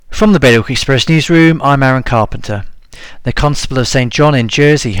From the Bailiwick Express newsroom, I'm Aaron Carpenter. The Constable of St John in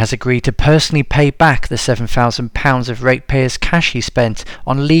Jersey has agreed to personally pay back the £7,000 of ratepayers' cash he spent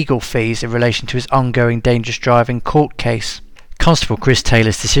on legal fees in relation to his ongoing dangerous driving court case. Constable Chris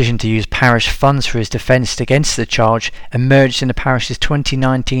Taylor's decision to use parish funds for his defence against the charge emerged in the parish's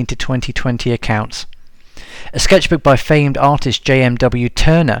 2019 to 2020 accounts. A sketchbook by famed artist J.M.W.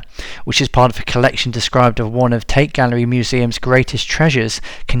 Turner, which is part of a collection described as one of Tate Gallery Museum's greatest treasures,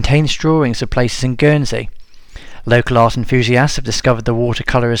 contains drawings of places in Guernsey. Local art enthusiasts have discovered the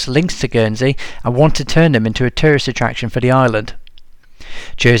watercolourist's links to Guernsey and want to turn them into a tourist attraction for the island.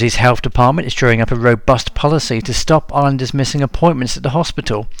 Jersey's health department is drawing up a robust policy to stop islanders missing appointments at the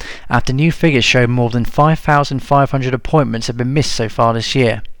hospital, after new figures show more than 5,500 appointments have been missed so far this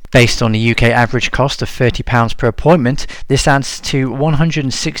year. Based on the UK average cost of £30 per appointment, this adds to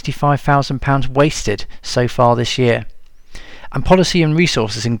 £165,000 wasted so far this year. And policy and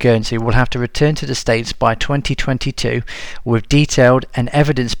resources in Guernsey will have to return to the States by 2022 with detailed and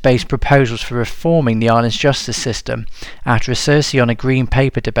evidence-based proposals for reforming the island's justice system after a Cersei on a Green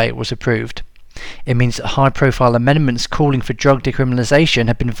Paper debate was approved. It means that high-profile amendments calling for drug decriminalisation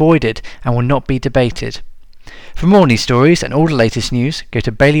have been voided and will not be debated. For more news stories and all the latest news, go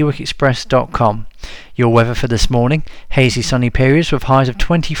to bailiwickexpress.com. Your weather for this morning: hazy sunny periods with highs of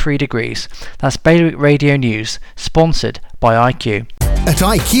 23 degrees. That's Bailiwick Radio News, sponsored by IQ. At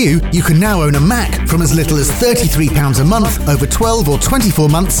IQ, you can now own a Mac from as little as £33 a month over 12 or 24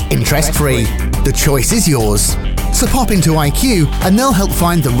 months interest-free. The choice is yours. So pop into IQ and they'll help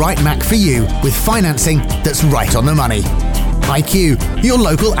find the right Mac for you with financing that's right on the money. IQ, your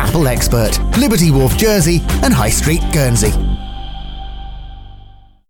local Apple expert. Liberty Wharf, Jersey and High Street, Guernsey.